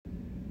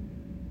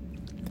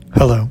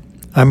Hello,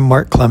 I'm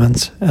Mark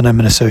Clemens, and I'm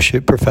an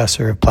associate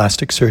professor of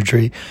plastic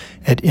surgery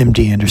at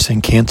MD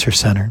Anderson Cancer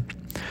Center.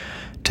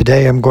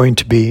 Today I'm going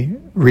to be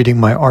reading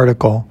my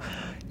article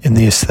in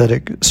the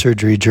Aesthetic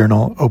Surgery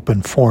Journal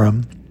Open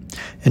Forum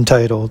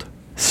entitled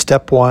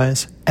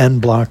Stepwise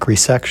and Bloc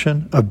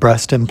Resection of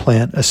Breast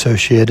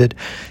Implant-Associated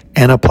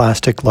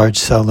Anaplastic Large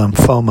Cell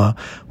Lymphoma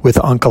with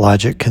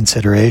Oncologic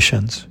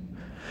Considerations.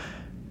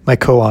 My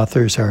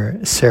co-authors are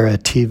Sarah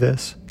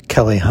Tevis,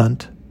 Kelly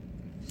Hunt.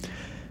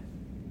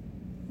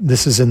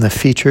 This is in the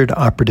Featured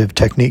Operative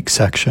Technique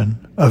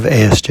section of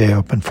ASJ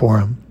Open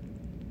Forum.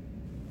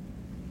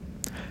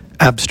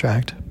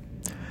 Abstract.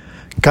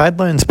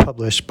 Guidelines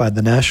published by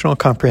the National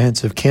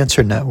Comprehensive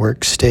Cancer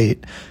Network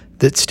state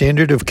that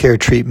standard of care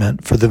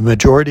treatment for the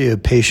majority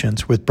of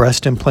patients with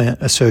breast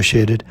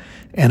implant-associated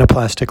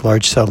anaplastic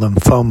large cell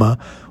lymphoma,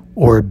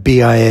 or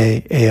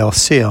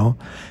BIA-ALCL,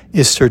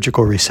 is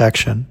surgical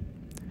resection.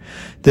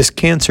 This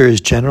cancer is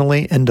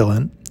generally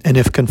indolent, and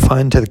if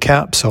confined to the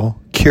capsule,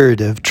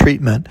 curative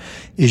treatment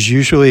is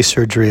usually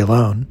surgery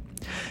alone.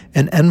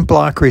 An en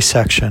bloc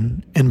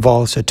resection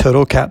involves a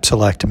total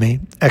capsulectomy,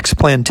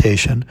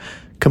 explantation,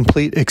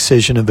 complete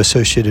excision of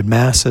associated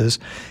masses,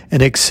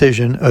 and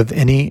excision of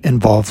any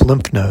involved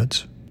lymph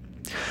nodes.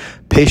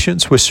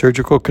 Patients with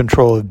surgical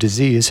control of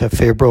disease have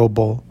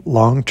favorable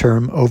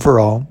long-term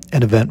overall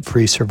and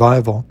event-free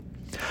survival.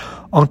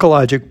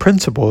 Oncologic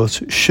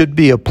principles should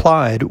be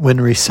applied when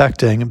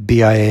resecting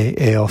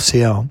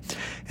BIA-ALCL,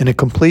 and a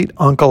complete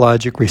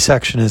oncologic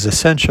resection is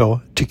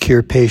essential to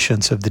cure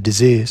patients of the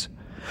disease.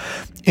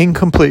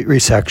 Incomplete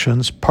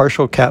resections,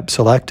 partial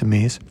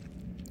capsulectomies,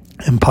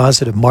 and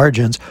positive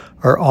margins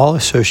are all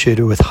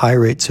associated with high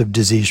rates of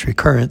disease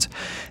recurrence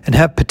and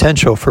have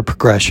potential for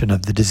progression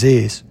of the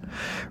disease.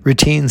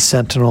 Routine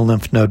sentinel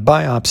lymph node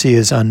biopsy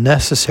is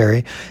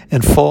unnecessary,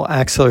 and full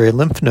axillary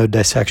lymph node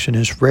dissection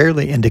is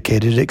rarely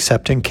indicated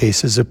except in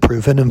cases of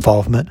proven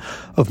involvement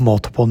of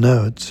multiple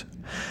nodes.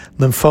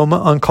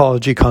 Lymphoma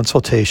oncology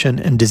consultation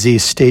and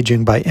disease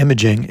staging by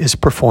imaging is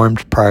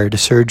performed prior to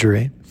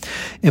surgery.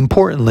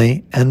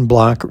 Importantly, en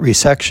bloc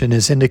resection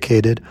is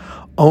indicated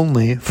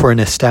only for an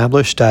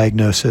established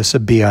diagnosis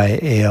of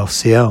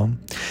BIA-ALCL,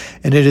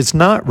 and it is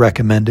not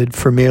recommended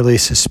for merely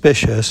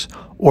suspicious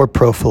or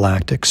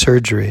prophylactic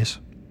surgeries.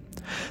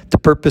 The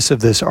purpose of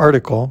this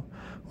article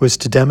was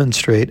to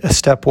demonstrate a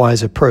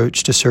stepwise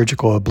approach to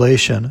surgical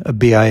ablation of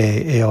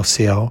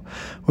BIA-ALCL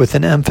with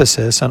an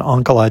emphasis on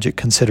oncologic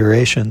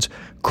considerations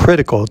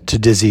critical to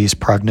disease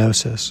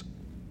prognosis.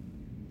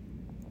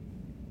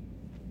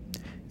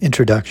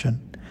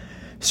 Introduction.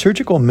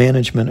 Surgical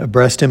management of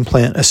breast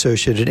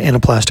implant-associated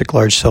anaplastic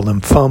large cell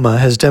lymphoma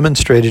has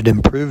demonstrated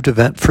improved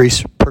event-free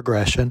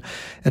progression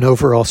and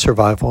overall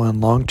survival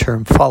and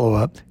long-term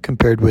follow-up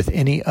compared with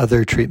any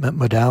other treatment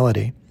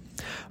modality.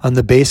 On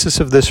the basis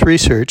of this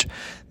research,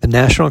 the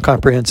National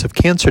Comprehensive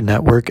Cancer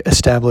Network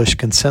established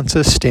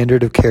consensus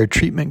standard of care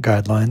treatment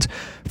guidelines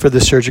for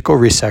the surgical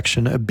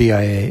resection of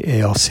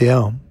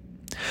BIA-ALCL.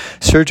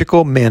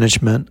 Surgical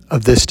management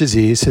of this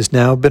disease has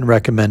now been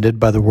recommended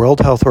by the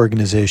World Health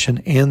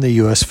Organization and the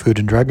U.S. Food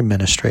and Drug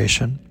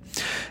Administration.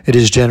 It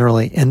is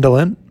generally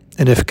indolent,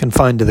 and if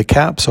confined to the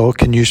capsule,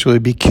 can usually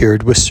be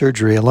cured with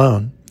surgery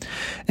alone.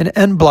 An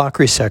en bloc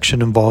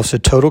resection involves a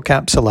total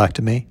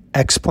capsulectomy,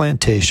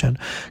 explantation,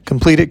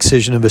 complete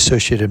excision of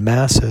associated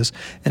masses,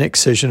 and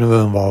excision of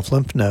involved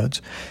lymph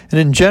nodes. And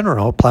in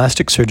general,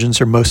 plastic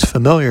surgeons are most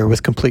familiar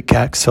with complete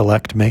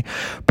capsulectomy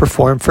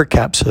performed for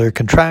capsular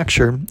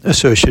contracture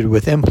associated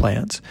with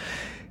implants,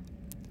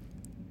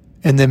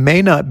 and they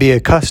may not be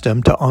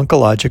accustomed to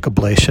oncologic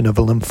ablation of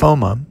a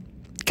lymphoma.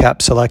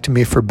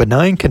 Capsulectomy for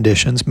benign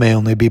conditions may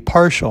only be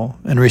partial,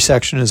 and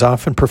resection is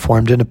often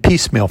performed in a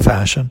piecemeal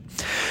fashion.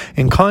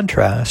 In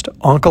contrast,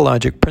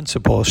 oncologic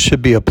principles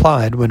should be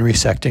applied when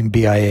resecting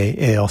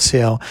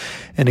BIA-ALCL,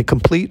 and a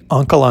complete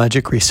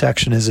oncologic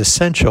resection is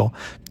essential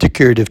to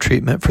curative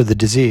treatment for the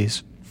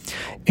disease.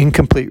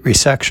 Incomplete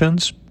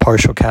resections,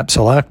 partial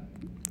capsulectomies,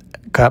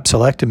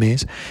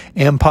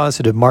 and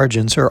positive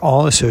margins are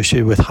all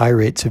associated with high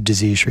rates of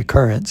disease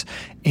recurrence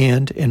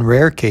and, in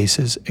rare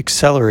cases,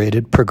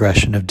 accelerated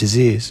progression of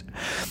disease.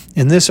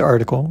 In this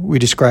article, we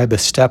describe a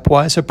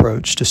stepwise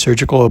approach to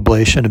surgical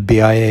ablation of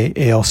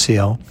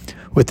BIA-ALCL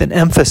with an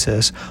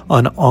emphasis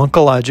on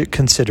oncologic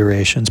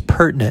considerations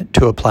pertinent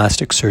to a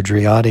plastic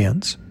surgery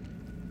audience.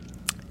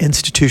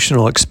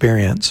 Institutional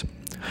experience.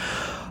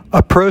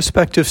 A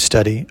prospective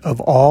study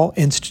of all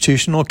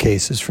institutional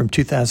cases from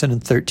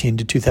 2013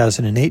 to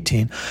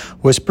 2018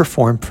 was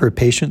performed for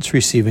patients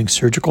receiving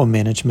surgical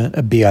management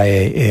of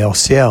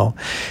BIA-ALCL.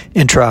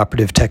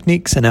 Intraoperative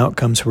techniques and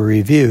outcomes were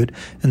reviewed,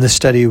 and the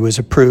study was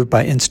approved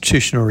by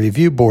Institutional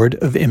Review Board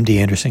of MD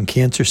Anderson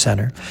Cancer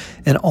Center,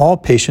 and all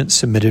patients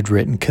submitted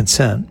written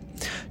consent.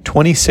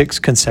 26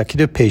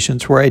 consecutive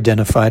patients were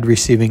identified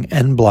receiving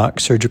en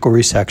bloc surgical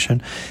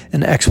resection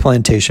and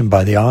explantation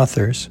by the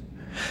authors.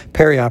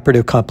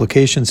 Perioperative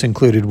complications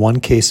included one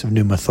case of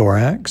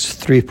pneumothorax,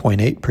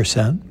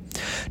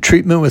 3.8%,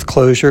 treatment with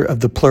closure of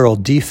the pleural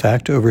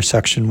defect over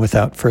suction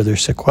without further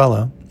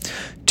sequela,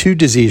 2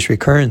 disease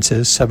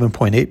recurrences,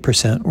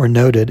 7.8%, were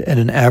noted at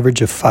an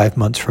average of 5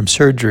 months from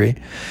surgery,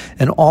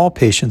 and all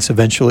patients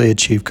eventually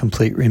achieved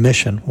complete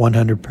remission,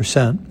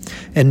 100%,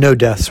 and no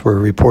deaths were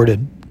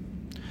reported.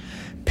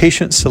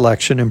 Patient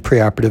selection and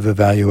preoperative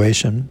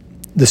evaluation.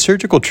 The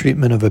surgical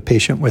treatment of a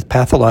patient with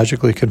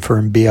pathologically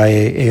confirmed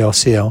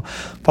BIA-ALCL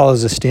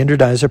follows a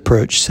standardized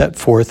approach set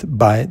forth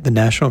by the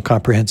National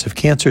Comprehensive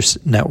Cancer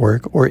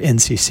Network, or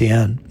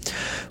NCCN.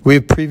 We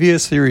have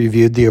previously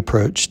reviewed the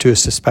approach to a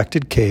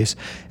suspected case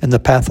and the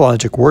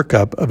pathologic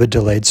workup of a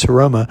delayed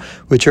seroma,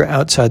 which are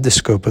outside the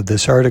scope of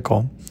this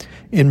article.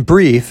 In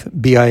brief,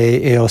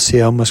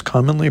 BIA-ALCL most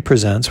commonly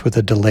presents with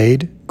a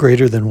delayed,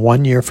 greater than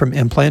 1 year from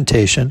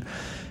implantation,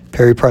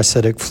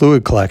 periprosthetic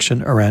fluid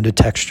collection around a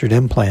textured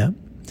implant.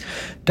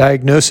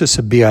 Diagnosis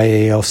of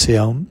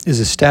BIA-ALCL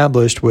is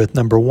established with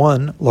number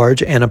 1,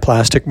 large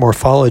anaplastic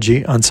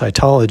morphology on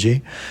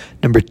cytology,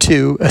 number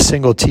 2, a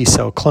single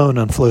T-cell clone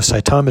on flow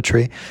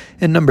cytometry,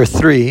 and number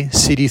 3,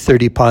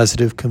 CD30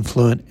 positive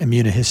confluent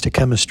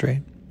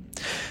immunohistochemistry.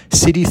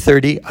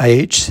 CD30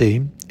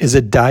 IHC is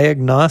a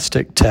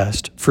diagnostic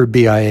test for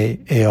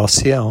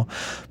BIA-ALCL,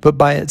 but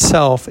by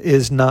itself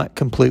is not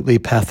completely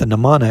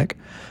pathognomonic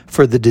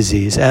for the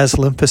disease, as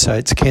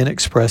lymphocytes can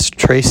express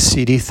trace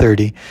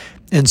CD30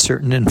 in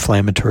certain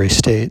inflammatory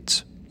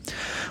states.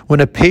 When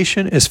a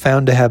patient is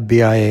found to have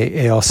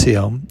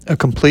BIA-ALCL, a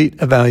complete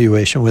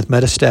evaluation with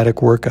metastatic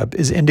workup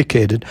is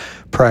indicated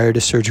prior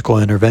to surgical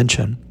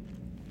intervention.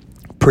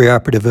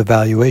 Preoperative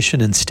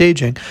evaluation and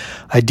staging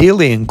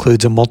ideally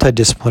includes a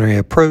multidisciplinary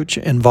approach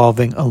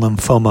involving a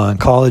lymphoma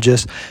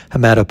oncologist,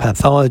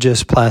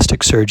 hematopathologist,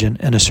 plastic surgeon,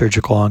 and a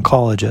surgical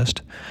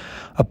oncologist.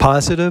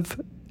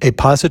 A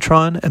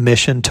positron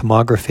emission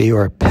tomography,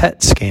 or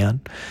PET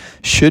scan,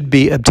 should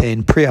be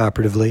obtained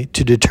preoperatively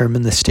to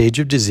determine the stage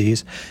of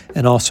disease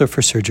and also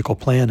for surgical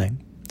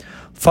planning.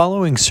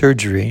 Following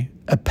surgery,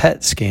 a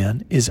PET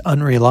scan is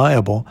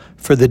unreliable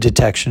for the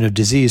detection of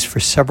disease for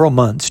several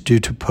months due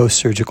to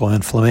post-surgical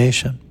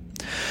inflammation.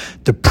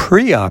 The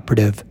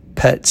preoperative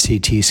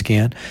PET-CT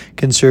scan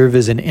can serve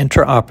as an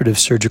intraoperative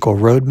surgical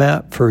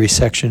roadmap for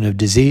resection of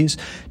disease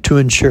to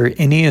ensure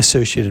any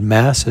associated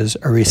masses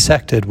are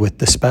resected with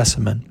the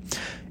specimen.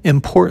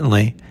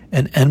 Importantly,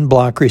 an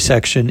en-bloc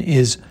resection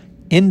is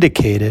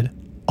indicated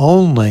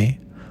only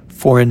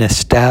for an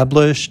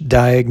established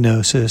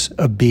diagnosis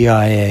of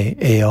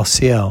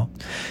BIA-ALCL,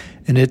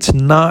 and it's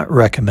not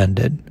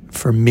recommended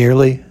for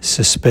merely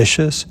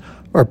suspicious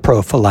or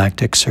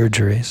prophylactic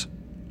surgeries.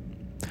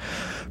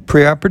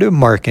 Preoperative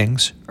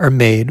markings are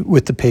made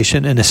with the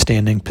patient in a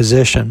standing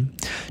position.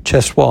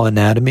 Chest wall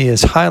anatomy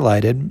is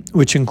highlighted,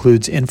 which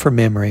includes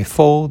inframammary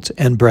folds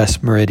and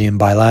breast meridian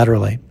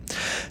bilaterally.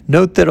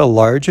 Note that a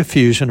large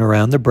effusion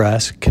around the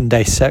breast can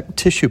dissect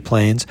tissue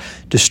planes,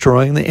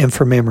 destroying the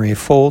inframammary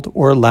fold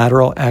or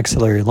lateral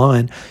axillary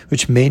line,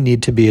 which may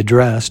need to be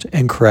addressed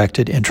and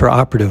corrected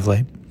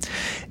intraoperatively.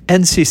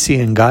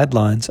 NCCN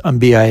guidelines on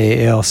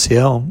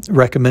BIA-ALCL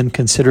recommend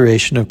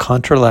consideration of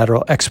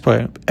contralateral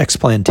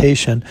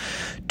explantation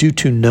due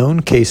to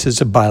known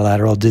cases of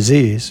bilateral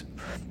disease.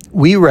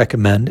 We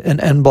recommend an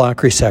en-bloc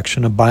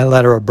resection of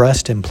bilateral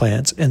breast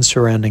implants and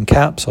surrounding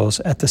capsules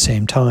at the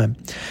same time.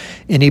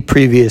 Any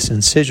previous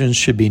incisions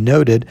should be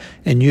noted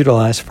and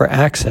utilized for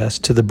access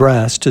to the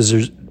breast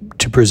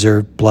to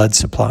preserve blood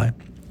supply.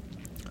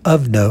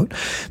 Of note,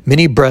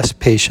 many breast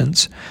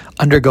patients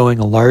undergoing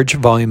a large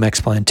volume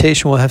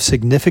explantation will have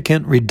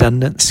significant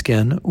redundant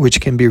skin,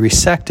 which can be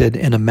resected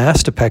in a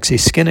mastopexy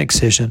skin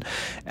excision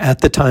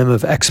at the time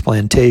of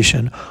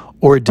explantation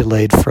or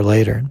delayed for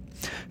later.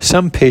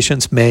 Some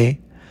patients may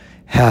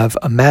have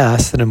a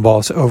mass that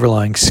involves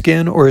overlying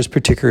skin or is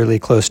particularly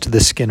close to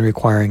the skin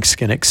requiring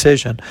skin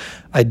excision.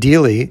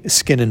 Ideally,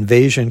 skin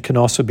invasion can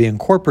also be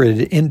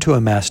incorporated into a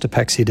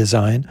mastopexy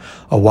design,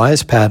 a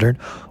WISE pattern,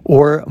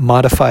 or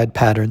modified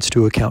patterns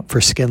to account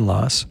for skin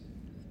loss.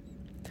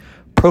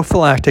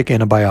 Prophylactic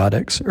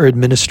antibiotics are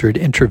administered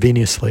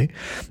intravenously,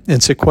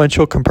 and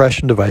sequential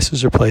compression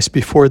devices are placed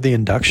before the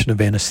induction of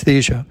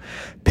anesthesia.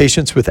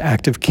 Patients with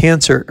active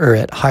cancer are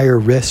at higher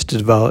risk to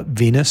develop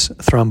venous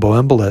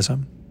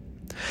thromboembolism.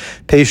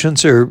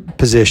 Patients are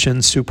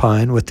positioned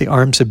supine with the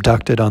arms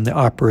abducted on the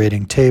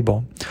operating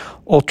table.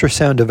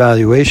 Ultrasound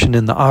evaluation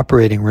in the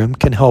operating room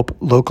can help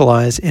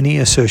localize any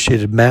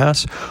associated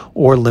mass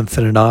or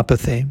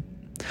lymphadenopathy.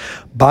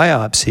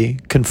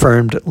 Biopsy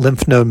confirmed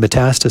lymph node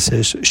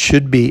metastasis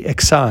should be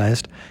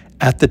excised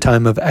at the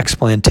time of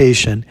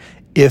explantation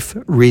if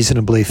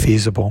reasonably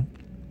feasible.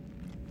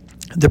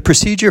 The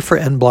procedure for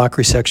en-bloc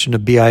resection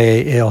of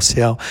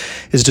BIA-ALCL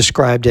is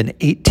described in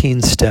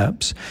 18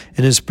 steps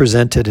and is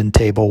presented in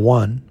Table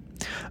 1.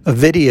 A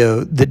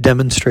video that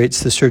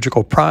demonstrates the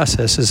surgical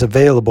process is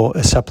available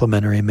as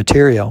supplementary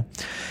material.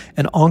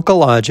 An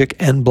oncologic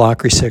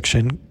en-bloc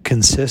resection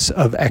consists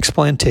of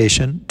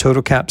explantation,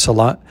 total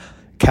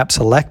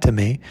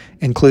capsulectomy,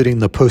 including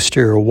the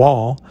posterior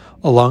wall,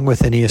 along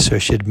with any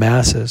associated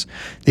masses.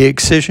 The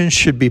excision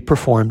should be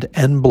performed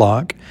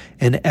en-bloc,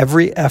 and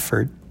every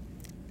effort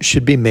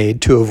should be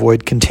made to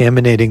avoid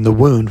contaminating the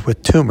wound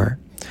with tumor.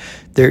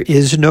 There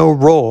is no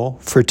role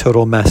for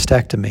total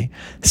mastectomy,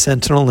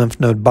 sentinel lymph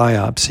node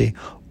biopsy,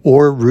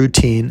 or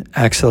routine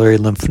axillary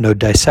lymph node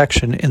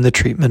dissection in the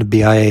treatment of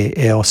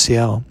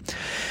BIA-ALCL.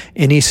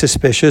 Any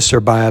suspicious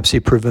or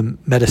biopsy-proven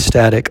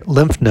metastatic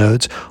lymph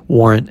nodes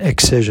warrant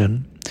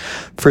excision.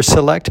 For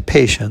select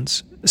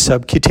patients,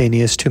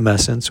 subcutaneous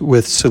tumescence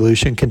with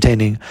solution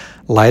containing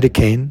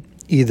lidocaine,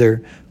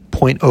 either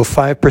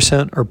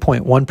 0.05% or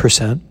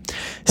 0.1%,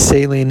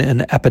 saline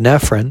and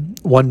epinephrine,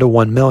 1 to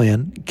 1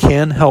 million,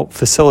 can help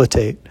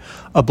facilitate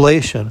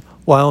ablation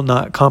while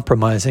not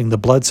compromising the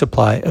blood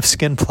supply of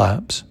skin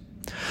flaps.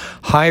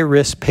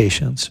 High-risk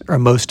patients are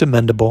most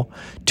amenable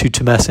to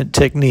tumescent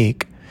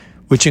technique,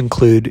 which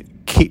include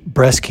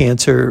breast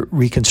cancer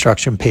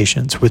reconstruction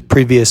patients with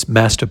previous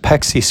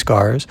mastopexy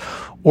scars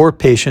or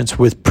patients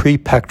with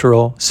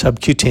prepectoral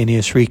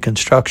subcutaneous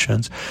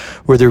reconstructions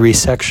where the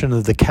resection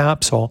of the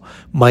capsule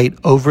might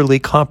overly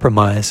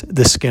compromise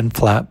the skin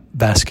flap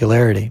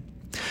vascularity.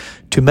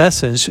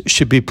 Tumescence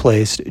should be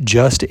placed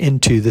just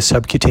into the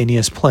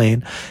subcutaneous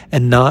plane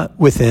and not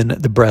within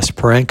the breast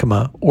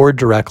parenchyma or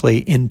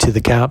directly into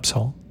the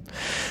capsule.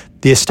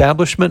 The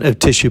establishment of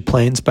tissue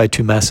planes by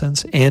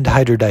tumescence and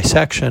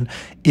hydrodissection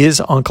is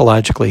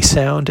oncologically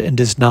sound and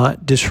does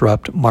not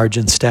disrupt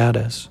margin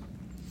status.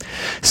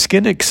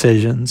 Skin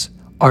excisions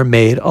are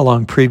made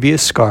along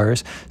previous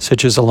scars,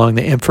 such as along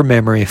the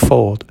inframammary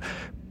fold.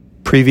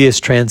 Previous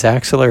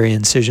transaxillary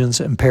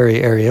incisions and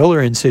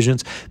periareolar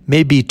incisions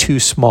may be too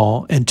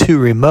small and too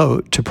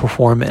remote to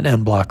perform an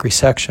en bloc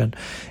resection,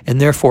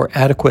 and therefore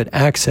adequate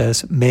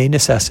access may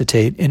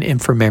necessitate an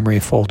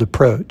inframammary fold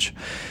approach.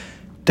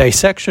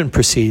 Dissection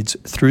proceeds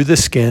through the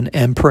skin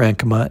and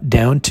parenchyma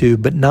down to,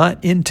 but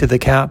not into the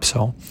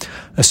capsule.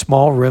 A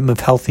small rim of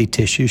healthy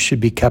tissue should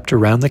be kept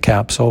around the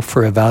capsule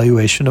for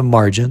evaluation of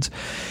margins.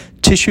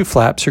 Tissue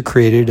flaps are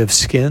created of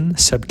skin,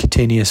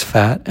 subcutaneous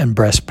fat, and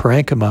breast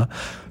parenchyma,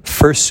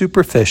 first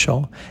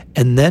superficial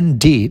and then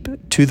deep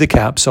to the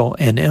capsule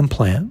and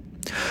implant.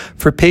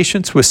 For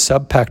patients with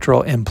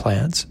subpectoral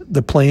implants,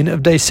 the plane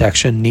of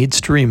dissection needs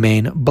to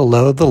remain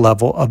below the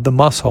level of the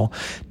muscle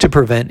to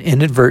prevent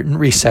inadvertent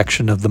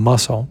resection of the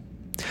muscle.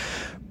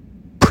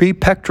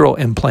 Prepectoral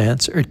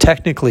implants are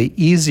technically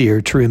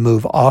easier to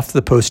remove off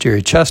the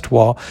posterior chest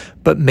wall,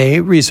 but may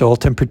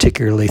result in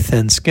particularly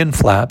thin skin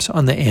flaps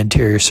on the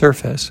anterior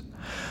surface.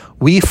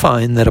 We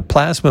find that a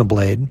plasma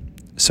blade,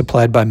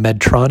 supplied by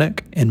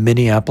Medtronic in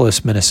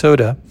Minneapolis,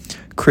 Minnesota,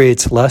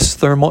 creates less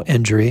thermal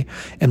injury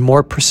and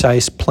more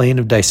precise plane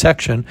of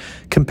dissection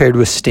compared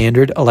with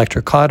standard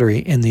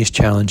electrocautery in these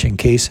challenging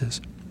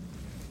cases.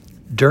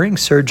 During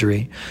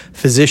surgery,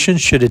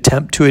 physicians should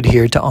attempt to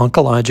adhere to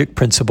oncologic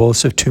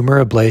principles of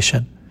tumor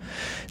ablation.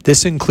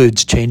 This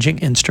includes changing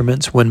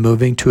instruments when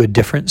moving to a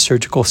different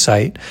surgical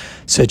site,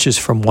 such as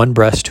from one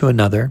breast to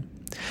another.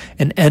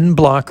 An en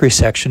bloc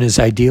resection is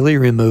ideally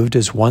removed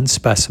as one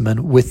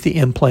specimen with the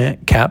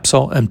implant,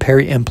 capsule, and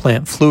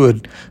peri-implant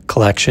fluid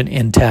collection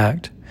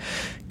intact.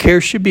 Care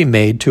should be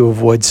made to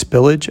avoid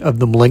spillage of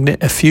the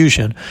malignant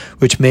effusion,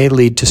 which may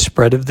lead to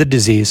spread of the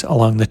disease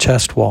along the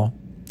chest wall.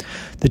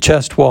 The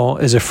chest wall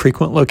is a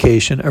frequent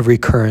location of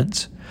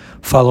recurrence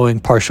following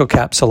partial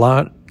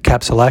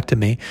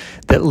capsulectomy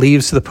that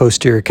leaves the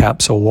posterior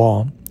capsule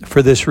wall.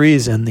 For this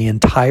reason, the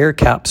entire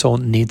capsule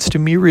needs to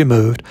be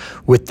removed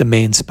with the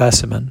main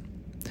specimen.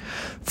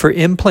 For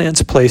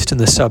implants placed in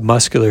the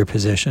submuscular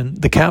position,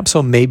 the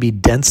capsule may be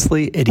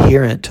densely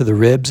adherent to the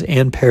ribs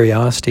and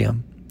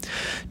periosteum.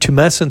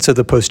 Tumescence of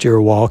the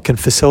posterior wall can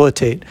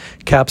facilitate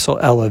capsule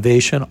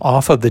elevation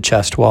off of the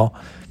chest wall.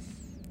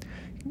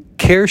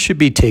 Care should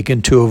be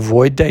taken to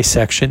avoid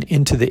dissection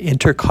into the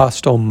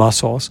intercostal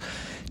muscles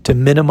to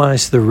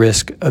minimize the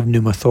risk of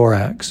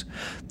pneumothorax,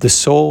 the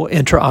sole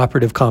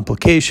intraoperative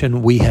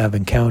complication we have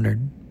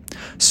encountered.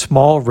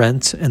 Small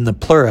rents in the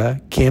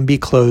pleura can be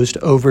closed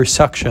over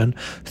suction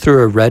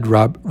through a red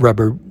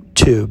rubber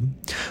tube,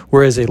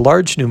 whereas a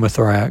large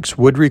pneumothorax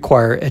would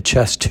require a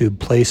chest tube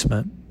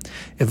placement.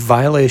 If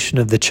violation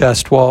of the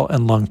chest wall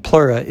and lung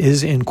pleura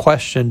is in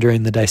question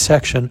during the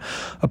dissection,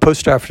 a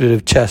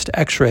postoperative chest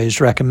x-ray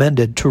is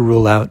recommended to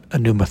rule out a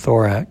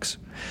pneumothorax.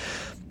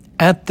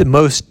 At the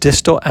most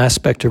distal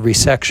aspect of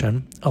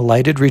resection, a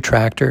lighted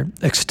retractor,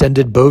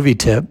 extended bovie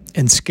tip,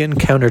 and skin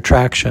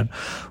countertraction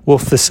will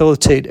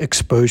facilitate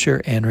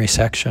exposure and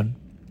resection.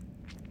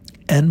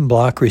 En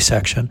bloc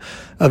resection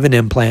of an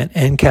implant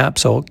and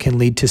capsule can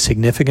lead to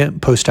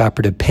significant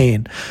postoperative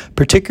pain,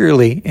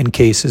 particularly in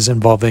cases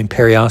involving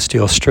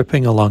periosteal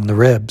stripping along the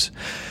ribs.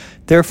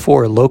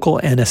 Therefore, local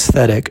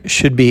anesthetic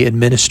should be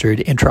administered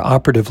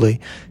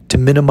intraoperatively to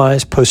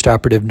minimize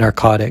postoperative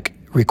narcotic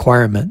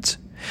requirements.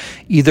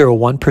 Either a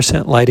 1%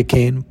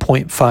 lidocaine,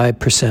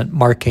 0.5%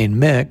 marcaine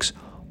mix,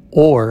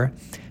 or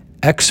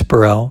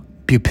Exparel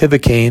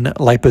bupivacaine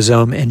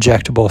liposome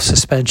injectable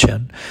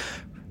suspension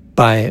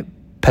by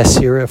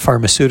Pacira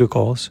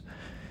Pharmaceuticals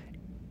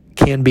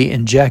can be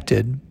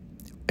injected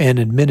and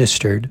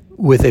administered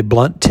with a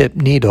blunt tip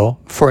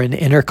needle for an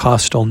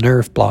intercostal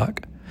nerve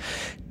block.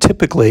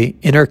 Typically,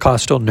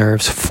 intercostal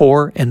nerves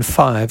 4 and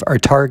 5 are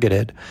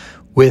targeted,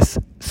 with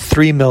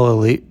 3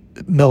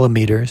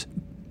 milliliters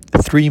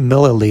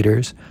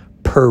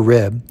per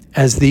rib,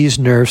 as these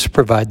nerves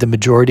provide the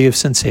majority of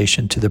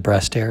sensation to the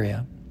breast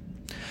area.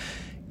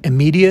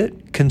 Immediate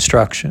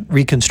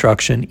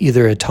reconstruction,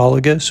 either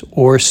autologous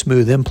or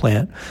smooth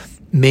implant,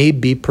 may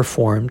be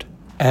performed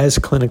as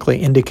clinically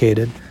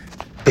indicated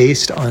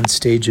based on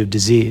stage of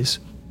disease.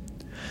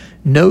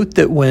 Note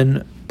that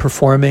when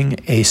performing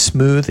a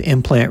smooth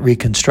implant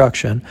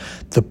reconstruction,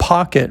 the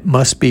pocket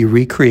must be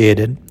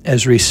recreated,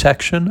 as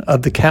resection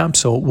of the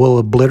capsule will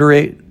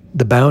obliterate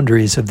the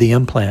boundaries of the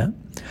implant.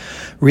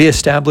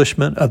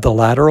 Reestablishment of the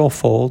lateral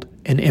fold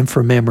and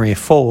inframammary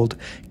fold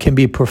can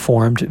be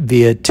performed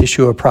via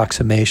tissue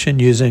approximation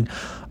using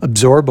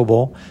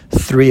absorbable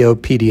 3/0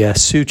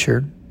 PDS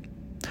suture.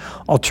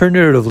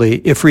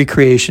 Alternatively, if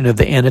recreation of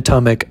the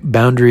anatomic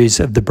boundaries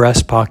of the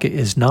breast pocket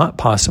is not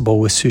possible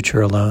with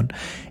suture alone,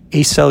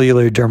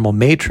 acellular dermal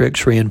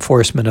matrix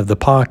reinforcement of the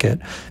pocket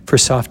for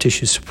soft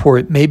tissue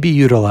support may be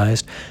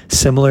utilized,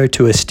 similar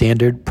to a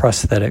standard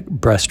prosthetic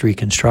breast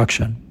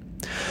reconstruction.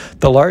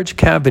 The large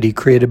cavity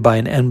created by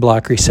an en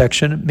bloc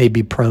resection may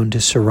be prone to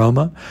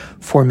seroma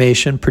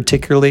formation,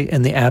 particularly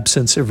in the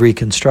absence of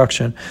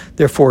reconstruction.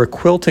 Therefore,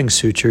 quilting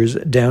sutures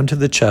down to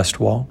the chest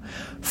wall,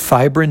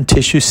 fibrin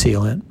tissue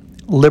sealant,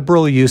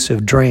 liberal use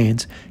of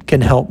drains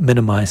can help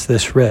minimize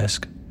this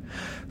risk.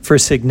 For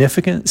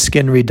significant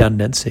skin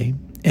redundancy,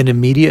 an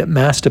immediate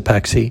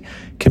mastopexy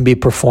can be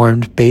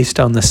performed based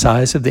on the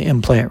size of the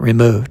implant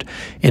removed,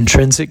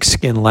 intrinsic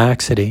skin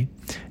laxity,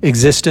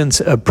 existence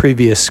of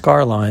previous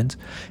scar lines,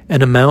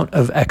 and amount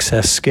of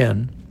excess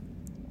skin.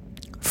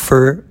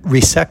 For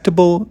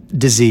resectable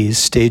disease,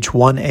 stage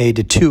 1A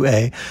to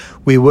 2A,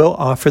 we will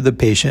offer the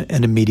patient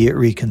an immediate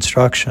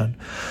reconstruction.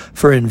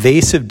 For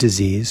invasive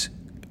disease,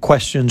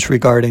 questions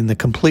regarding the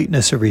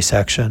completeness of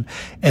resection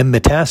and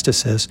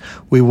metastasis,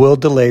 we will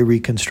delay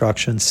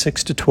reconstruction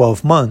 6 to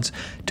 12 months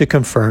to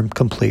confirm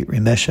complete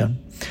remission.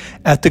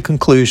 At the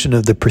conclusion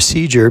of the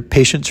procedure,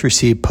 patients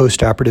receive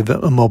postoperative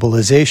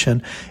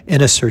immobilization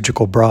in a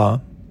surgical bra.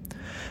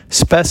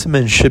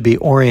 Specimens should be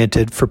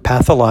oriented for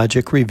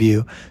pathologic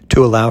review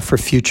to allow for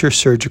future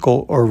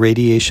surgical or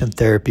radiation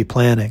therapy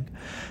planning.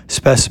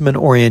 Specimen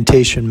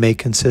orientation may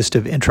consist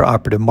of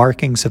intraoperative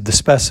markings of the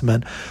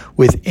specimen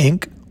with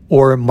ink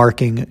or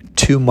marking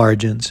two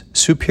margins,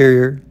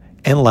 superior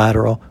and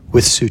lateral,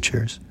 with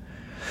sutures.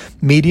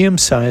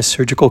 Medium-sized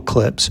surgical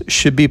clips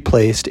should be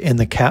placed in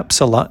the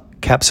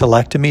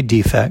capsulectomy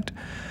defect,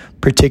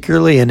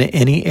 particularly in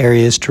any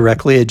areas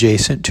directly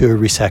adjacent to a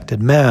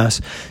resected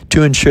mass,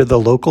 to ensure the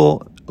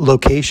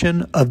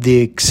location of the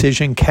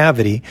excision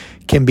cavity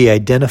can be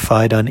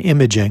identified on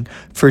imaging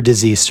for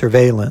disease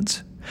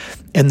surveillance,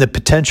 and the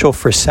potential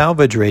for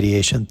salvage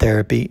radiation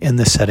therapy in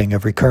the setting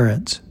of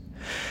recurrence.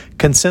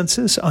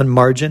 Consensus on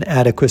margin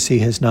adequacy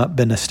has not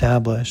been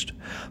established.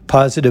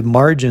 Positive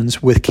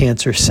margins with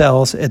cancer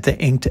cells at the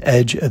inked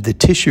edge of the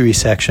tissue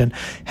resection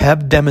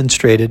have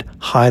demonstrated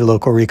high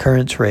local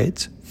recurrence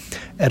rates.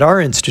 At our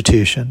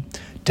institution,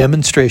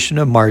 demonstration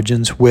of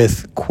margins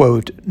with,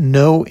 quote,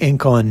 no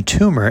ink on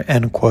tumor,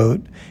 end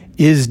quote,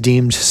 is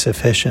deemed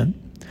sufficient.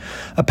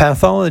 A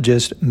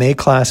pathologist may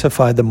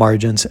classify the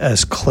margins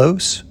as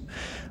close,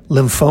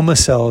 lymphoma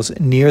cells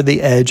near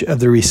the edge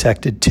of the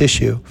resected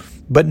tissue,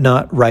 but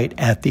not right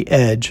at the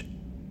edge,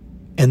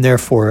 and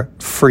therefore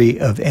free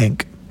of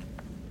ink.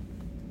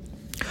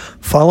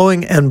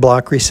 Following en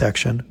bloc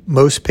resection,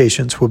 most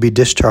patients will be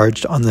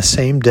discharged on the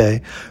same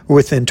day or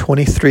within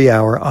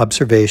 23-hour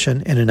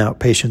observation in an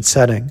outpatient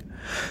setting.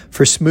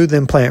 For smooth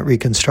implant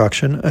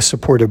reconstruction, a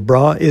supportive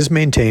bra is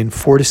maintained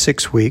 4 to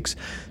 6 weeks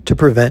to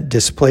prevent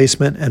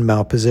displacement and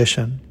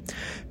malposition.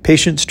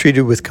 Patients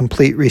treated with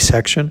complete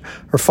resection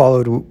are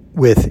followed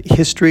with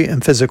history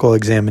and physical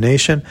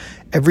examination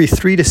every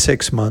 3 to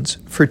 6 months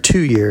for 2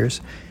 years.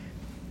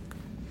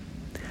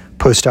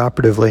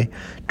 Postoperatively,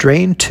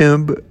 drain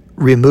tube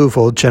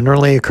removal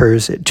generally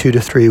occurs at 2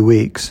 to 3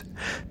 weeks.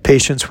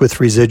 Patients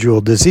with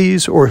residual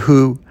disease or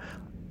who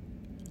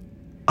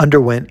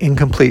underwent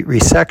incomplete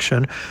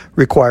resection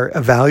require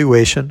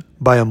evaluation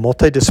by a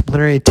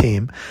multidisciplinary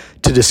team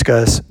to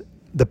discuss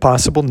the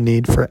possible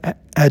need for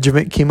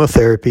adjuvant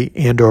chemotherapy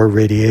and/or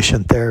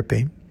radiation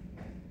therapy.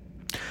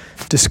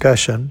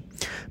 Discussion.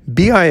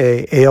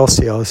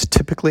 BIA-ALCL is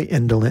typically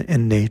indolent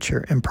in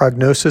nature, and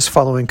prognosis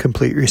following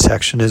complete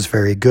resection is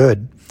very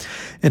good.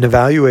 An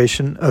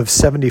evaluation of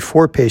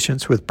 74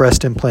 patients with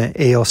breast implant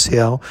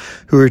ALCL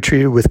who were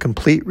treated with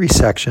complete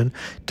resection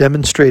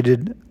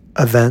demonstrated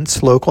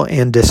events, local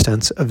and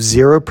distance, of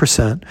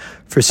 0%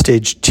 for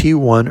stage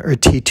T1 or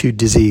T2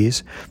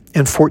 disease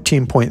and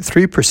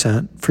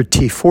 14.3% for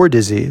T4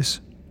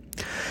 disease.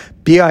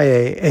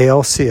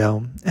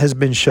 BIA-ALCL has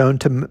been shown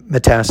to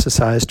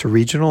metastasize to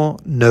regional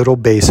nodal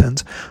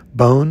basins,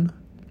 bone,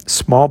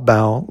 small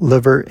bowel,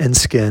 liver, and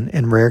skin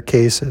in rare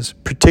cases,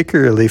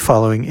 particularly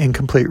following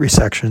incomplete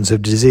resections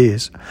of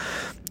disease.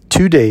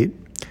 To date,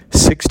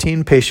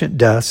 16 patient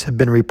deaths have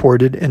been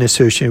reported and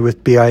associated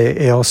with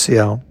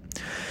BIA-ALCL.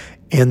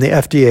 and the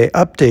FDA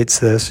updates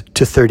this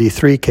to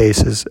 33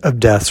 cases of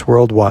deaths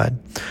worldwide,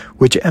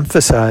 which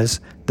emphasize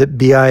that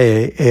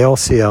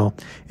BIA-ALCL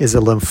is a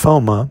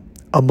lymphoma,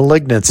 a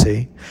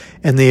malignancy,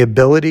 and the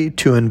ability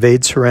to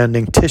invade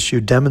surrounding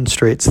tissue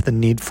demonstrates the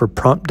need for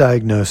prompt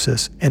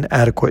diagnosis and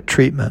adequate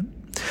treatment.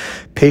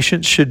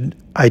 Patients should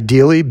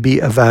ideally be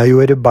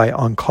evaluated by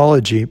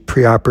oncology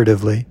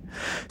preoperatively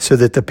so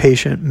that the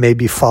patient may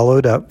be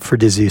followed up for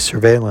disease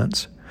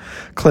surveillance.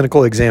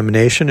 Clinical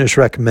examination is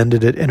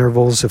recommended at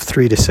intervals of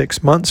 3 to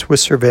 6 months with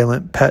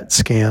surveillance PET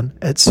scan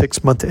at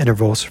 6-month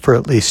intervals for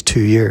at least 2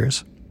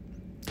 years.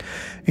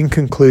 In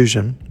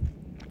conclusion,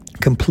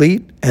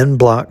 complete en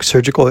bloc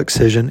surgical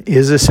excision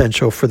is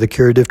essential for the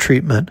curative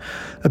treatment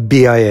of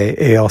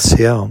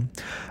BIA-ALCL.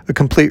 A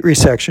complete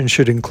resection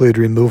should include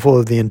removal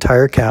of the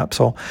entire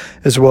capsule,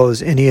 as well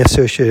as any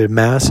associated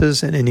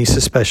masses and any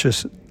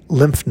suspicious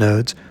lymph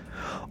nodes.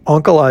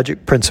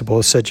 Oncologic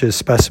principles such as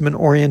specimen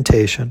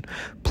orientation,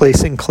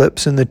 placing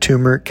clips in the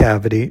tumor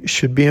cavity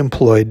should be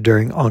employed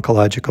during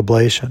oncologic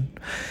ablation.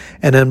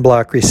 An en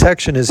bloc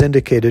resection is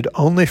indicated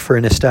only for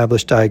an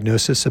established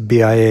diagnosis of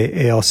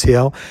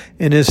BIA-ALCL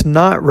and is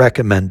not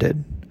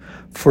recommended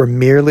for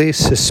merely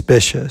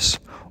suspicious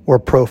or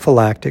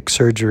prophylactic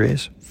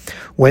surgeries.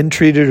 When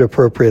treated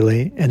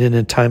appropriately and in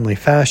a timely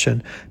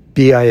fashion,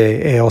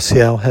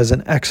 BIA-ALCL has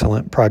an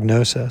excellent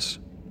prognosis.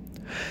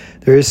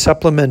 There is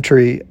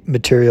supplementary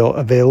material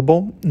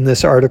available, and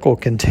this article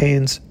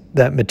contains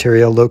that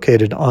material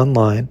located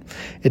online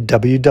at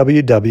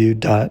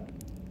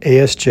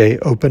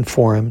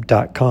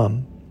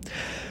www.asjopenforum.com.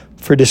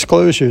 For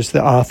disclosures,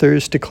 the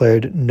authors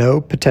declared no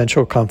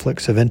potential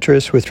conflicts of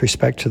interest with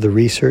respect to the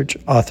research,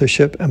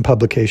 authorship, and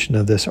publication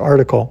of this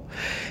article.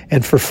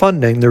 And for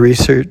funding, the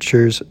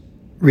researchers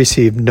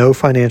received no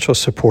financial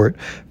support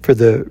for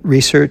the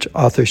research,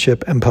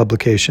 authorship, and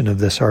publication of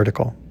this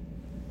article.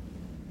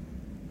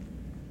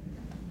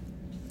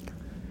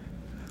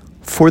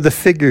 For the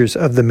figures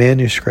of the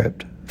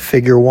manuscript,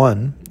 Figure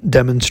 1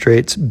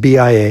 demonstrates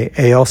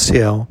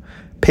BIA-ALCL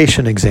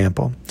patient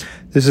example.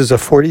 This is a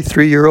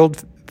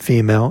 43-year-old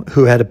female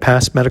who had a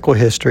past medical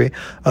history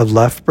of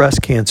left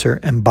breast cancer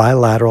and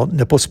bilateral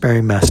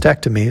nipple-sparing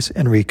mastectomies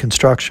and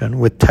reconstruction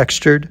with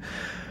textured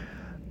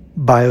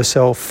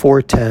BioCell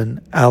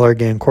 410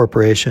 Allergan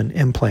Corporation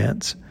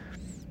implants.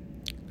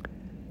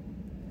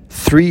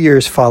 3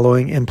 years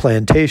following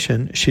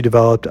implantation, she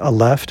developed a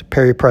left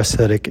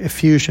periprosthetic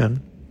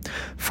effusion.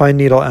 Fine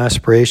needle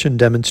aspiration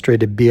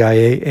demonstrated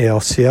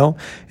BIA-ALCL,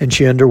 and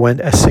she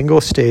underwent a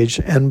single-stage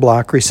en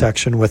bloc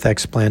resection with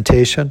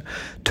explantation,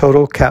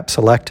 total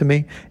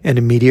capsulectomy, and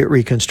immediate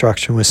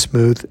reconstruction with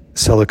smooth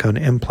silicone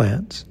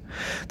implants.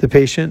 The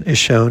patient is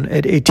shown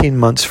at 18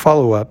 months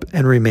follow-up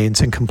and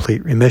remains in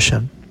complete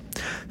remission.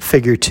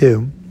 Figure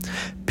 2.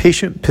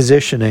 Patient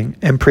positioning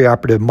and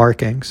preoperative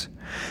markings.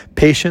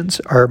 Patients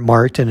are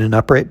marked in an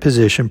upright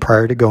position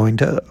prior to going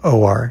to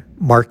OR.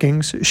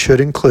 Markings should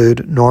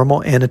include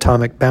normal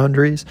anatomic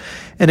boundaries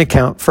and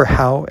account for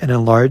how an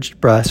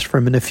enlarged breast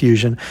from an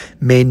effusion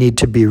may need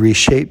to be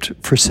reshaped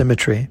for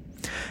symmetry.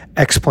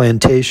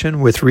 Explantation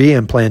with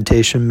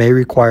reimplantation may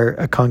require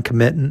a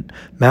concomitant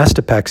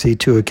mastopexy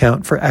to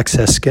account for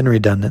excess skin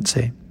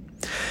redundancy.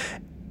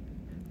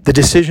 The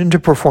decision to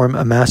perform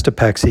a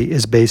mastopexy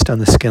is based on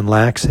the skin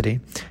laxity,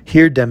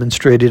 here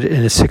demonstrated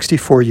in a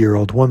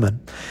 64-year-old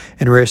woman.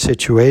 In rare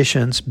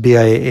situations,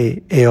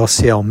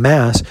 BIA-ALCL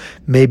mass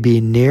may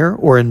be near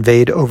or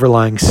invade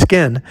overlying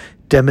skin,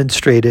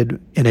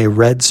 demonstrated in a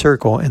red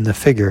circle in the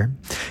figure.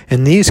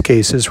 In these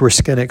cases where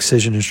skin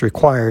excision is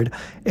required,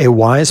 a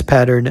Wise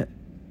pattern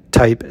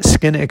type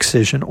skin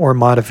excision or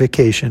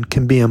modification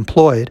can be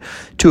employed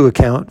to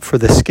account for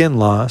the skin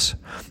loss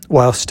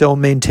while still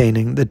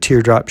maintaining the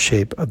teardrop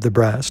shape of the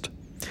breast.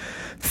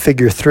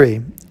 Figure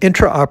 3.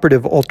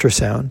 Intraoperative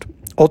ultrasound.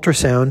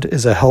 Ultrasound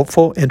is a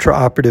helpful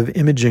intraoperative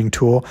imaging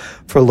tool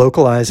for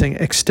localizing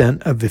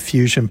extent of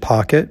effusion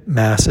pocket,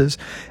 masses,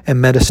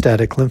 and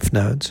metastatic lymph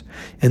nodes.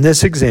 In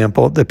this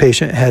example, the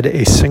patient had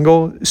a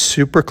single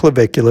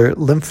supraclavicular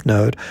lymph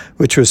node,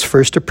 which was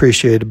first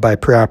appreciated by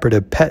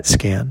preoperative PET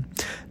scan,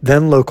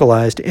 then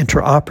localized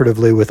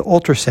intraoperatively with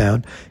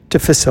ultrasound to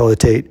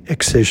facilitate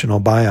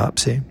excisional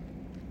biopsy.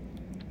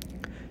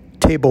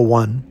 Table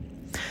 1.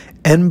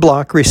 En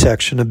bloc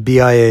resection of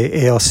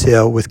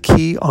BIA-ALCL with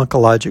key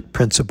oncologic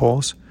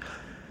principles.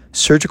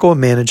 Surgical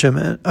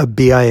management of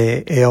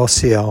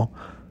BIA-ALCL.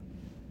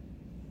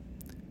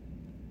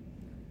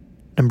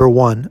 Number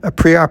 1. A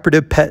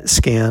preoperative PET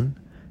scan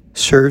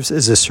serves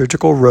as a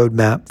surgical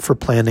roadmap for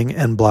planning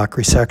en bloc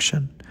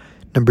resection.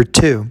 Number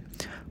 2.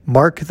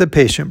 Mark the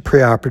patient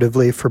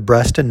preoperatively for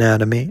breast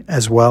anatomy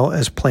as well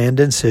as planned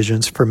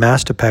incisions for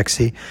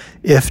mastopexy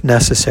if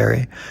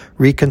necessary,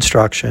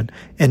 reconstruction,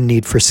 and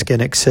need for skin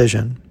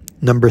excision.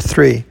 Number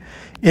 3.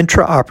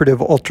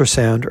 Intraoperative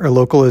ultrasound or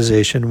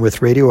localization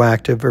with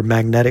radioactive or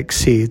magnetic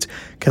seeds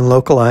can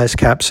localize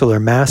capsular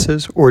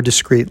masses or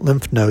discrete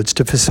lymph nodes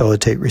to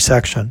facilitate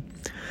resection.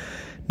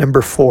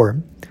 Number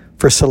 4.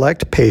 For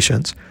select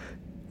patients,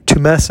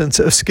 tumescence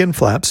of skin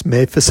flaps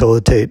may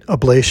facilitate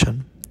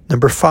ablation.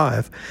 Number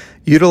 5,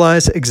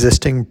 utilize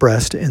existing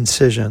breast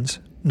incisions.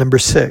 Number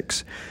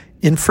 6,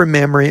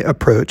 inframammary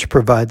approach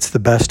provides the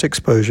best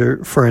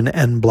exposure for an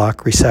en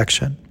bloc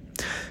resection.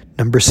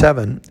 Number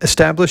 7,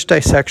 establish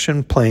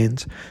dissection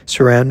planes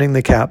surrounding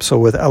the capsule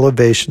with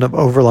elevation of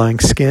overlying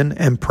skin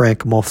and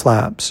parenchymal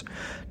flaps.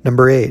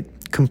 Number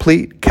 8,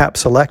 complete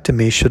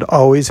capsulectomy should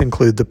always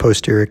include the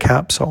posterior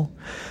capsule.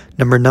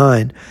 Number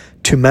 9,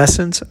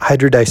 tumescence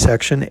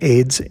hydrodissection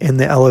aids in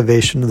the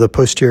elevation of the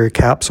posterior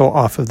capsule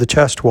off of the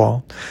chest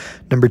wall.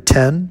 Number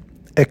 10,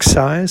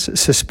 excise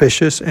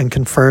suspicious and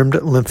confirmed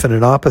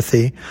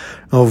lymphadenopathy.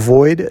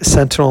 Avoid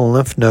sentinel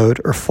lymph node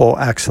or full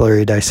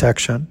axillary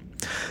dissection.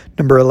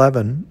 Number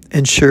 11,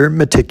 ensure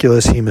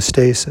meticulous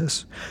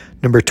hemostasis.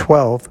 Number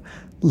 12,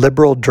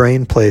 liberal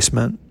drain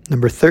placement.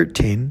 Number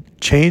 13,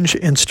 change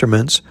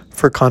instruments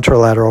for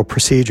contralateral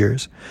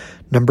procedures.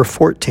 Number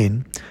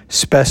 14,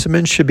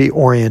 specimens should be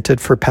oriented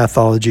for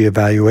pathology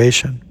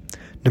evaluation.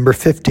 Number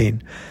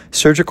 15,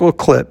 surgical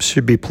clips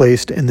should be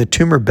placed in the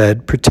tumor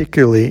bed,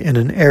 particularly in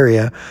an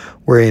area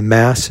where a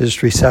mass is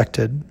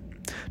resected.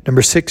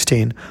 Number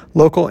 16,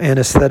 local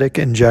anesthetic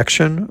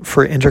injection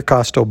for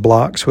intercostal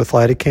blocks with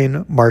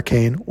lidocaine,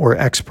 marcaine, or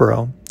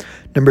exparel.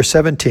 Number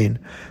 17,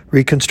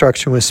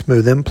 reconstruction with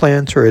smooth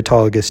implants or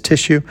autologous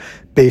tissue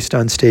based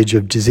on stage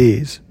of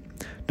disease.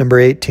 Number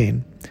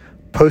 18,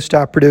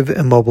 postoperative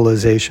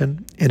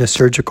immobilization in a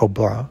surgical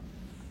bra.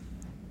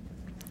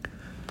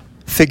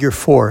 Figure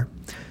 4,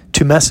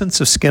 tumescence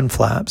of skin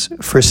flaps.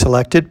 For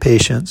selected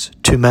patients,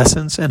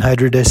 tumescence and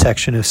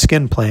hydrodissection of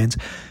skin planes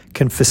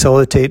can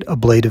facilitate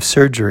ablative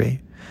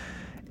surgery.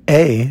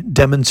 A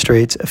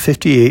demonstrates a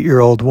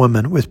 58-year-old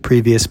woman with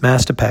previous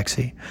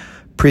mastopexy,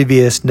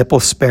 previous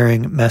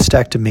nipple-sparing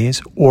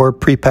mastectomies, or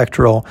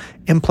prepectoral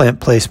implant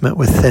placement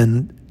with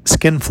thin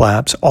skin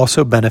flaps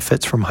also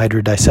benefits from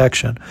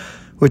hydrodissection,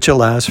 which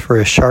allows for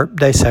a sharp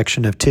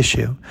dissection of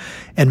tissue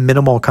and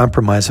minimal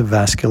compromise of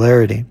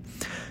vascularity.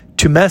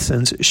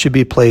 Tumescence should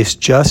be placed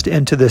just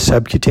into the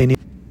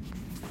subcutaneous.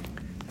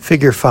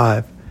 Figure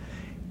 5.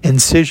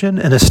 Incision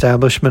and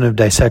establishment of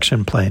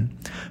dissection plane.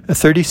 A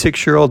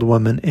 36-year-old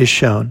woman is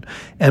shown.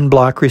 En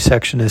bloc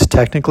resection is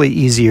technically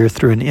easier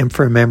through an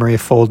inframammary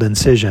fold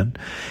incision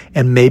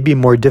and may be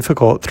more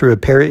difficult through a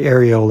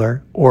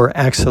periareolar or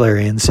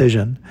axillary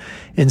incision.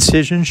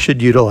 Incision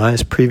should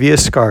utilize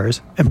previous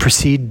scars and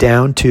proceed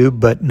down to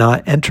but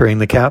not entering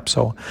the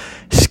capsule.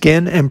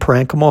 Skin and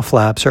parenchymal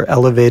flaps are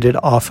elevated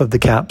off of the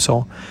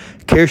capsule.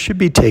 Care should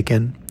be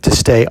taken to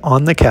stay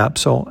on the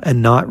capsule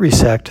and not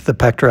resect the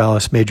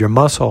pectoralis major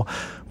muscle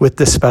with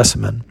the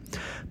specimen.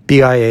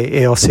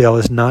 BIA-ALCL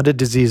is not a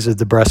disease of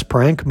the breast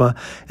parenchyma,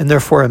 and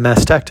therefore a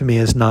mastectomy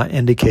is not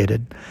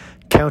indicated.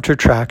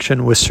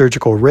 Countertraction with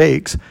surgical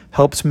rakes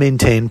helps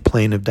maintain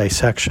plane of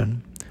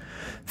dissection.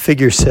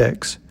 Figure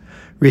 6.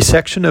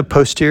 Resection of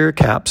posterior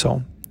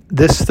capsule.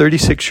 This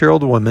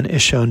 36-year-old woman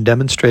is shown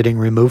demonstrating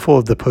removal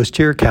of the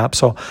posterior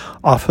capsule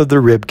off of the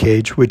rib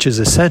cage, which is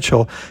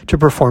essential to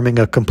performing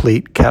a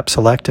complete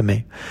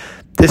capsulectomy.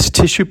 This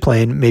tissue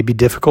plane may be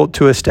difficult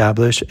to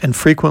establish and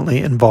frequently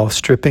involves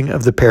stripping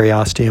of the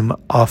periosteum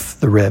off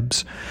the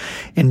ribs.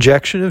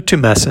 Injection of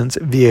tumescence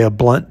via a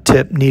blunt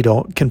tip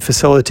needle can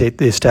facilitate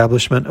the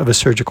establishment of a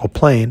surgical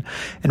plane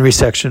and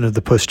resection of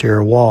the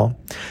posterior wall.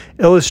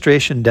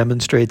 Illustration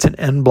demonstrates an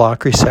en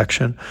bloc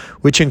resection,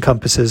 which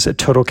encompasses a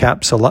total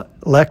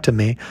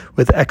capsulectomy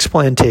with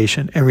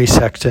explantation and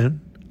resection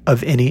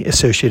of any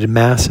associated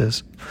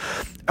masses.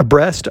 A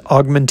breast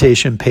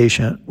augmentation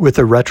patient with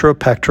a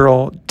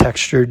retropectoral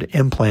textured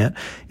implant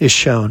is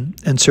shown,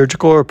 and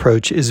surgical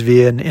approach is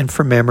via an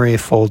inframammary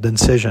fold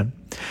incision.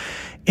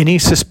 Any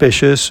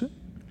suspicious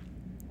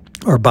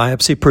or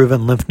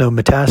biopsy-proven lymph node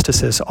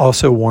metastasis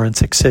also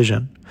warrants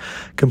excision.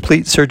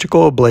 Complete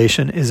surgical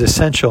ablation is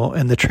essential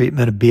in the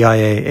treatment of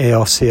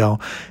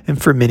BIA-ALCL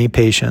and for many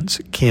patients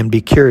can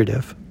be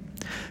curative.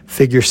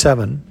 Figure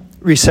 7.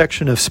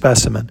 Resection of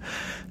specimen.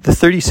 The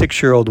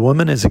 36-year-old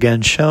woman is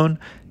again shown,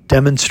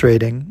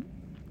 demonstrating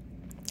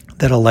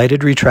that a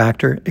lighted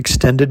retractor,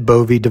 extended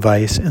Bovie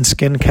device, and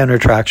skin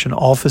countertraction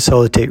all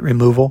facilitate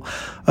removal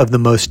of the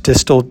most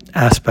distal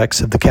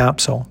aspects of the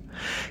capsule.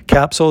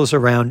 Capsules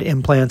around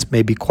implants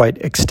may be quite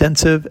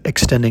extensive,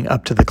 extending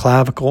up to the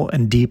clavicle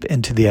and deep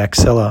into the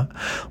axilla.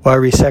 While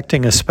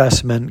resecting a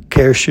specimen,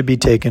 care should be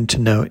taken to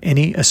note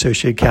any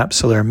associated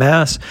capsular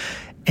mass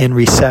and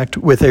resect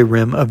with a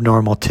rim of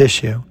normal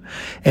tissue.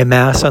 A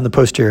mass on the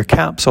posterior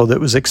capsule that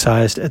was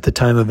excised at the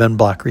time of en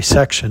bloc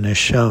resection is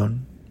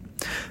shown.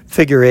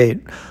 Figure 8.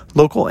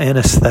 Local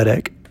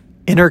anesthetic.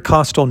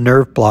 Intercostal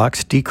nerve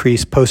blocks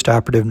decrease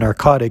postoperative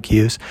narcotic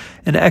use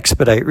and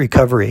expedite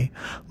recovery.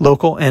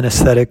 Local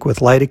anesthetic with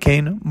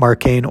lidocaine,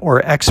 marcaine,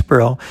 or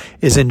exparel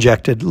is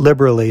injected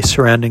liberally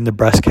surrounding the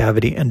breast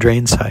cavity and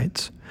drain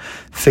sites.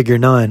 Figure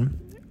 9.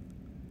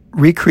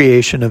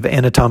 Recreation of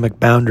anatomic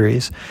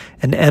boundaries.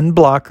 An en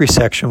bloc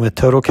resection with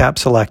total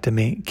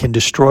capsulectomy can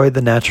destroy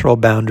the natural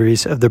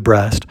boundaries of the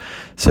breast,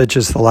 such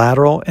as the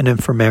lateral and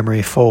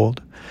inframammary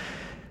fold.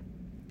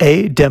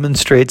 A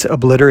demonstrates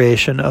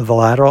obliteration of the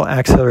lateral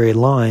axillary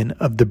line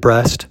of the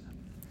breast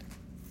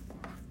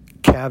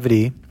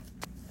cavity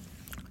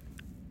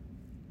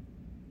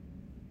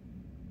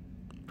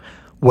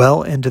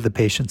well into the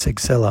patient's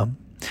axilla.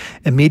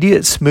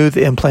 Immediate smooth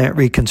implant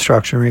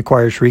reconstruction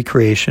requires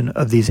recreation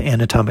of these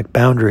anatomic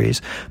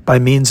boundaries by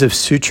means of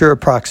suture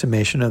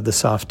approximation of the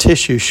soft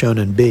tissue shown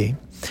in B.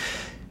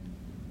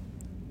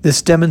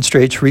 This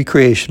demonstrates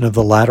recreation of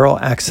the lateral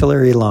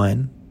axillary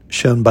line,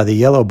 shown by the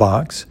yellow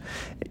box,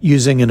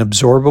 using an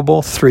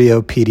absorbable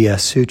 3/0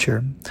 PDS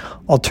suture.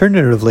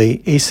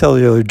 Alternatively,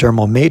 acellular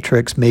dermal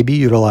matrix may be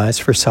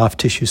utilized for soft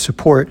tissue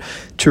support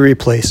to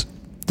replace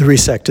the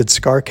resected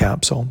scar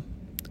capsule.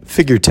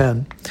 Figure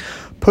 10.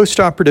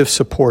 Postoperative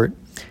support.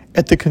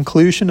 At the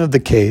conclusion of the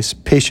case,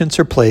 patients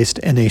are placed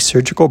in a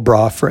surgical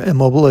bra for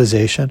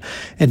immobilization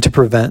and to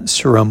prevent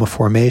seroma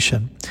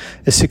formation.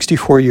 A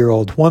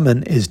 64-year-old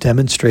woman is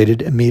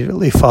demonstrated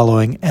immediately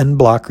following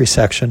Bloc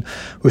resection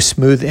with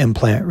smooth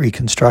implant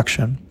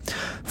reconstruction.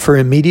 For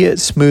immediate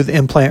smooth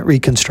implant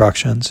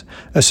reconstructions,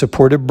 a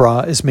supported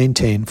bra is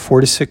maintained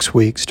 4 to 6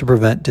 weeks to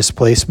prevent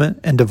displacement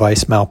and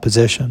device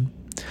malposition.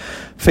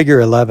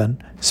 Figure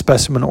 11.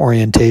 Specimen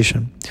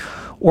orientation.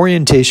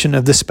 Orientation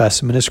of the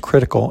specimen is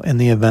critical in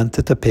the event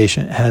that the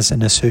patient has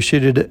an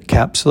associated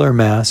capsular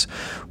mass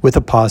with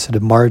a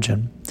positive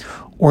margin.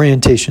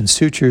 Orientation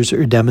sutures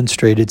are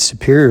demonstrated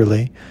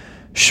superiorly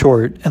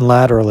short and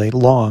laterally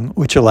long,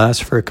 which allows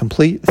for a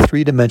complete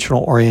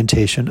three-dimensional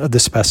orientation of the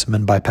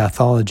specimen by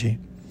pathology.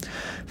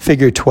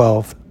 Figure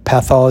 12,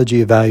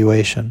 pathology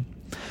evaluation.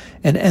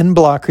 An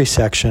Bloc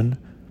resection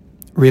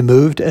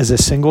removed as a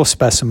single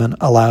specimen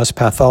allows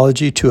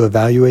pathology to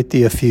evaluate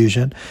the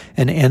effusion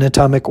and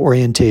anatomic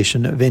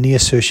orientation of any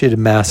associated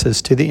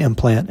masses to the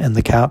implant and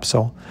the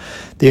capsule.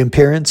 The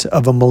appearance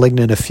of a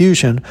malignant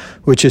effusion,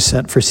 which is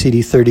sent for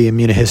CD30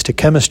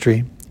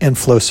 immunohistochemistry and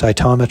flow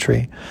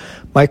cytometry.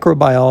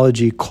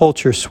 Microbiology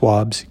culture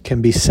swabs can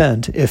be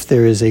sent if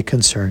there is a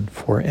concern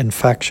for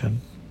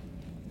infection.